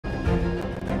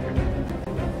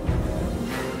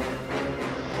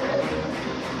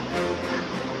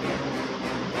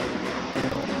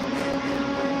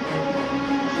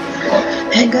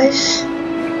Guys,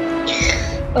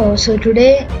 so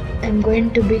today I'm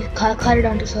going to be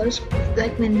Caridontosaurus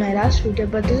like in my last video,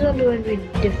 but this one is going to be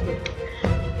different.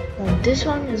 This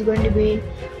one is going to be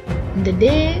the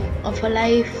day of a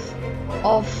life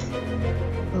of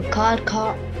a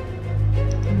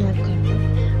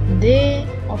day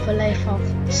of a life of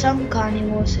some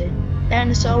carnivores in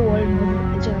dinosaur world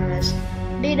known as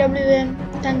DWM.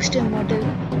 Thanks to Immortal,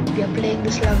 we are playing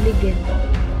this lovely game.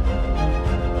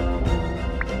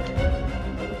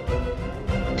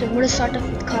 So I'm going to start off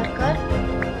with car.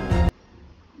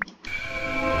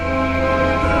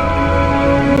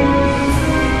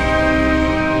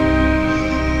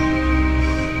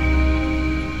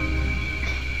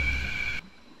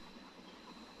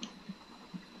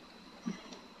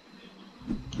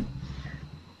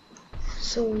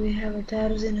 So we have a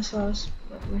Tyrannosaurus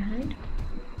behind.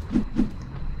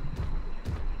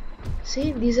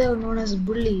 See, these are known as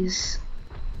bullies.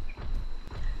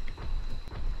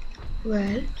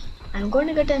 Well, I'm going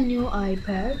to get a new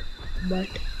iPad, but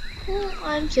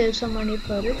I'll save some money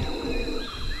for it.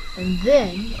 And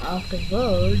then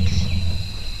afterwards,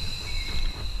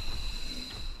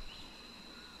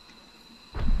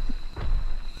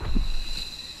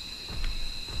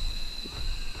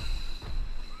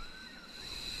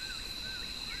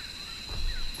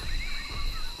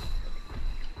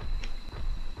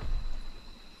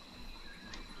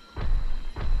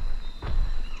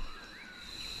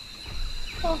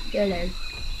 oh, you're dead.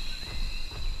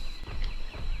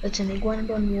 That's an iguana,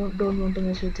 don't want to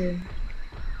mess with him.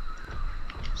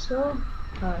 So,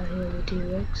 here the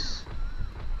T-Rex.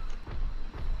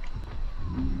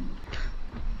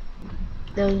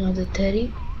 There was another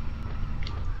Terry.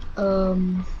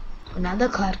 Another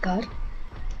car.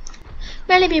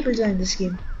 Many people join this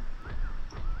game.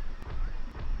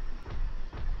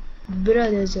 Bruh,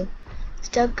 there's a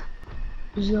stuck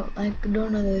zone. I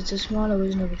don't know, there's a smaller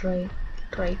version of a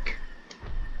trike.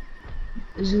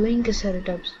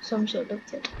 Zoinkiceratops, some sort of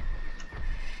that.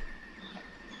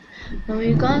 Now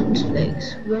you can't like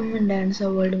swim and dance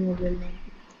a world mobile name.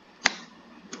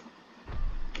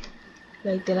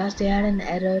 Like the last they had an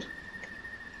error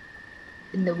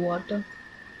in the water.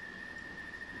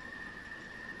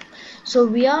 So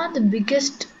we are the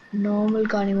biggest normal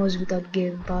carnivores without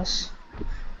Game Pass.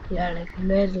 Yeah, like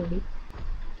literally.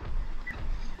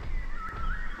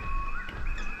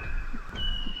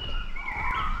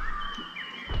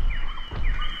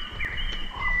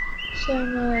 So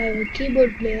now I have a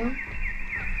keyboard player.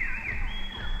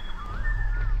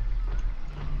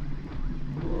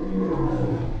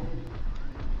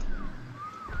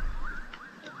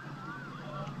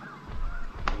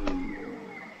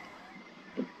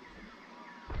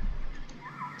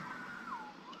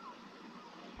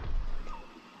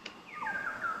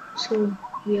 So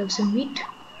we have some meat.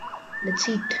 Let's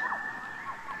eat.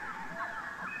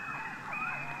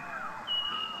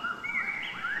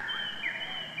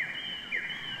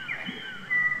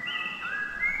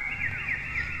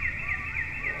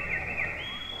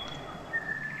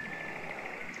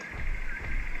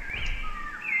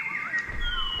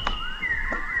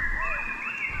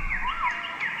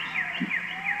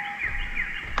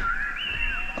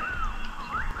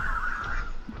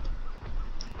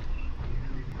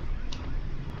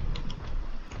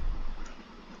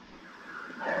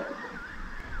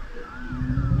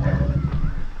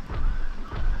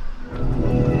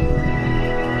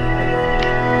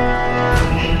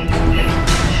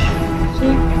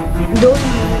 Those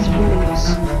are known as bullies.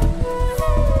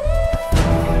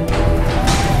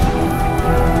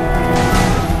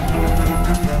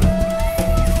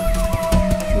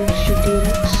 We'll shoot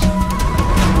T-Rex.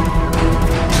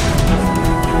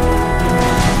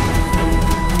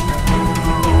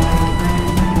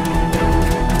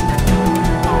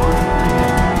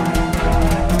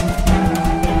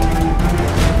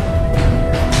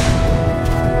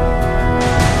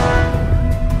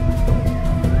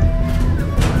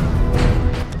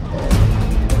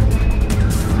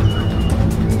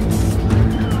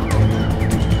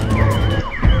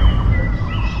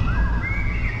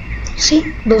 See,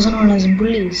 those are known as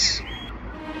bullies.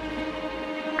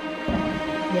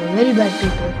 They are very bad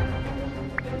people.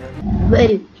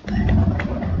 Very bad.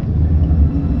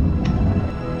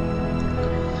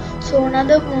 So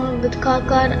another one with car,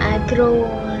 acro,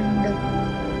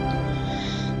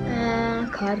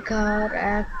 and car,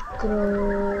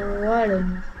 acro. I don't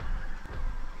know.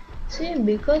 See,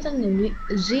 because I'm the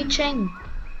Z-Cheng.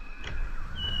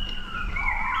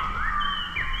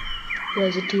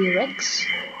 There's a T-Rex.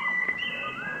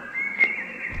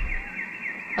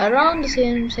 Around the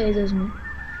same size as me,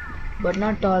 but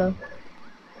not taller.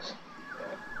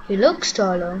 He looks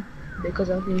taller, because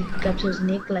of he captures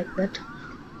neck like that.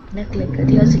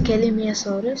 He has a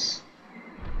Kelimiasaurus.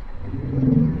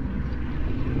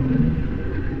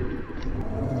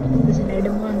 There's an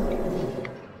Edmond.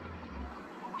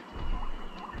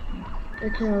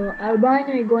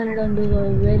 Albino iguanodon is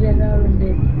very rare in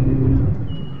there.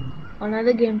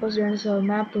 Another game post is a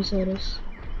Maposaurus.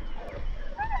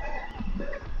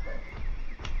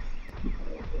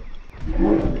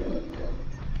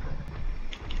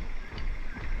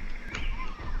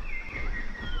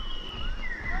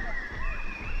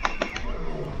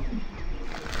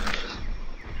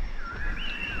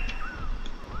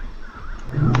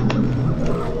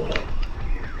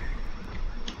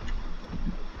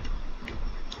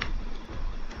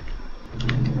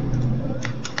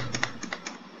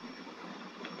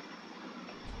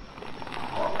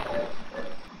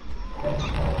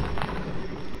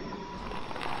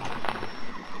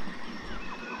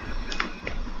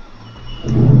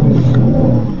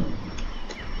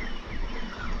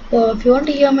 If you want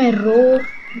to hear my roar,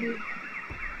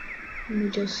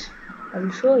 I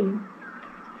will show you.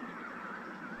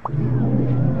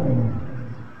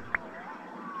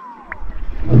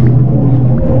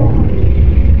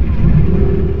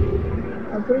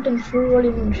 I'll put it in full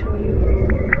volume and show you.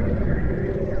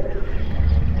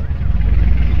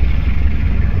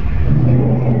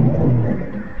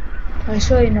 I'll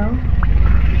show you now.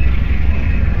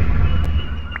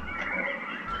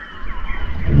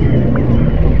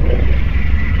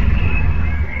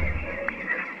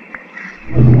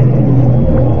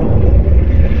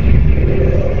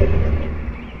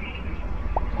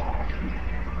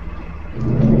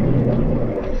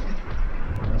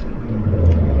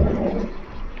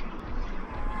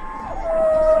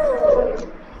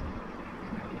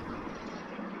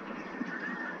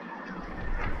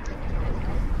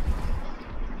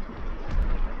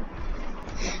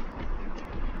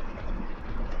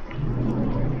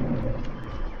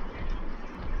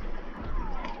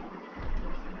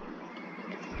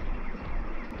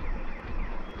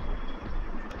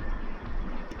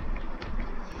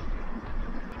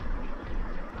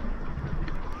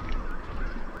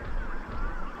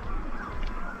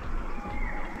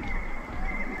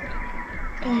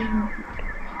 And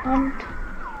hunt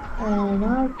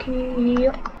anarchy.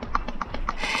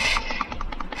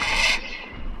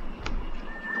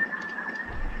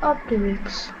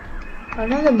 Optics.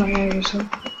 Another Maya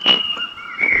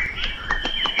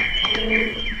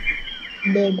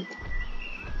dead.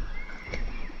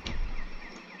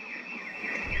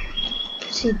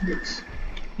 See this.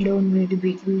 Don't need to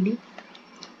be greedy.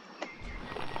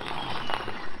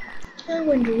 I'm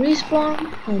going to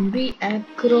respawn and be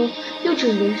aggro. You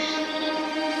choose this.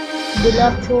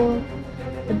 Dilapho.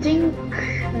 I think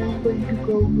I'm going to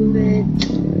go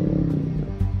with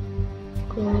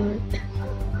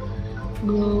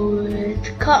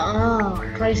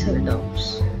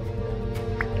Triceratops.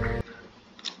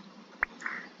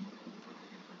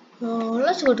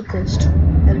 Let's go to coast.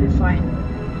 That'll be fine.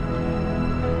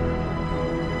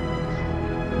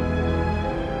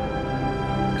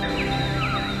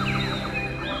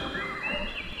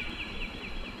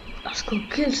 Let's go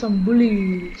kill some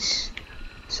bullies.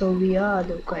 So we are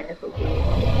the kind of a bully.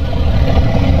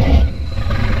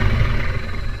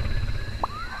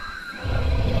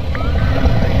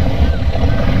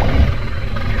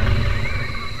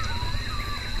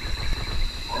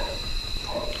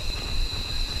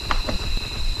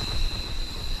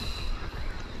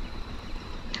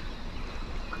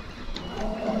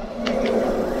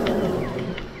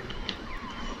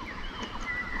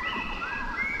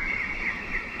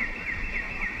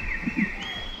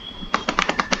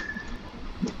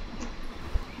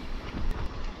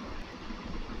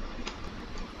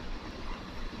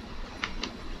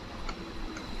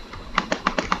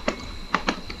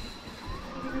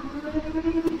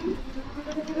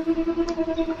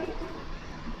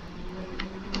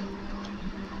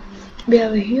 We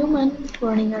have a human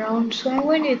running around, so I'm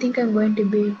going to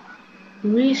be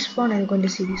respawn. I'm going to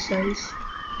see the size.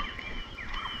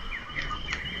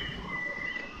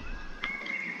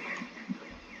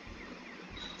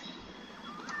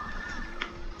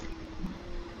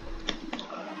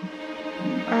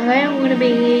 I am going to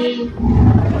be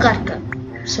Karkar.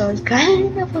 So it's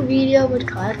kind of a video about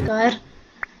Karkar,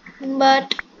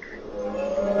 but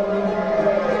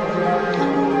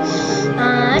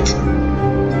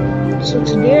so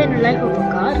today in the life of a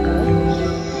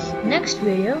Karkar. Next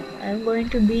video, I'm going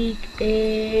to be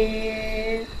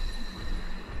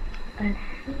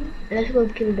let's go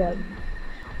kill them.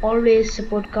 Always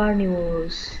support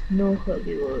carnivores, no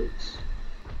herbivores.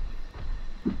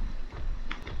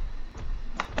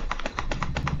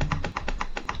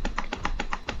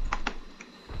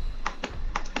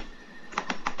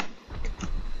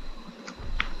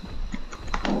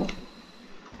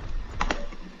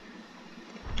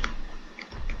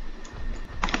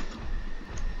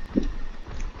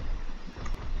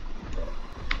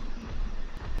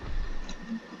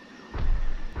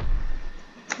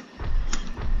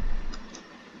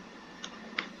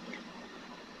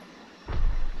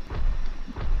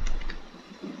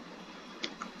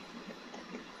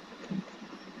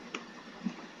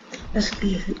 Let's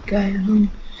kill that guy.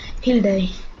 He'll die.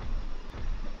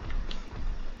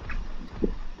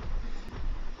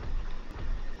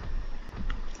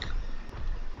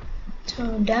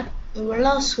 So that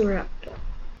Velociraptor.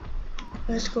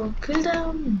 Let's go kill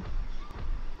them.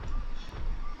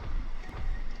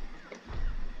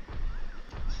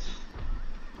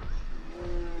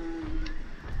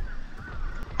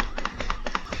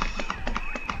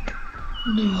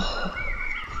 No.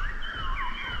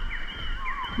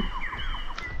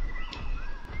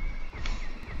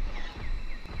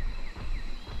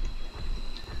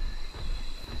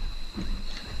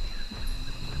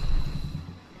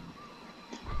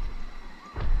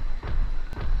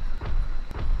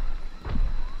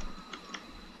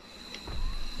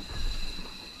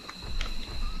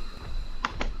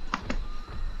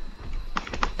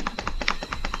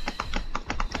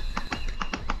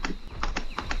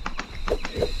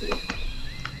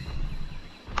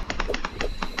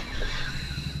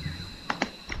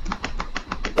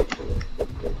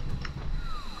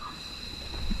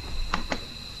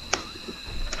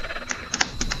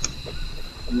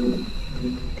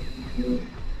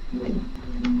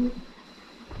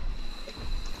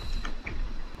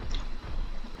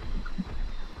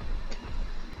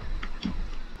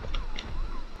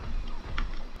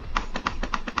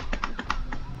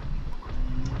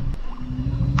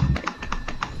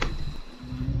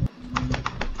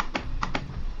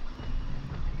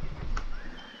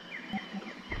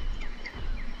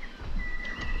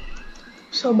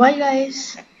 So bye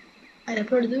guys. I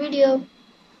uploaded the video.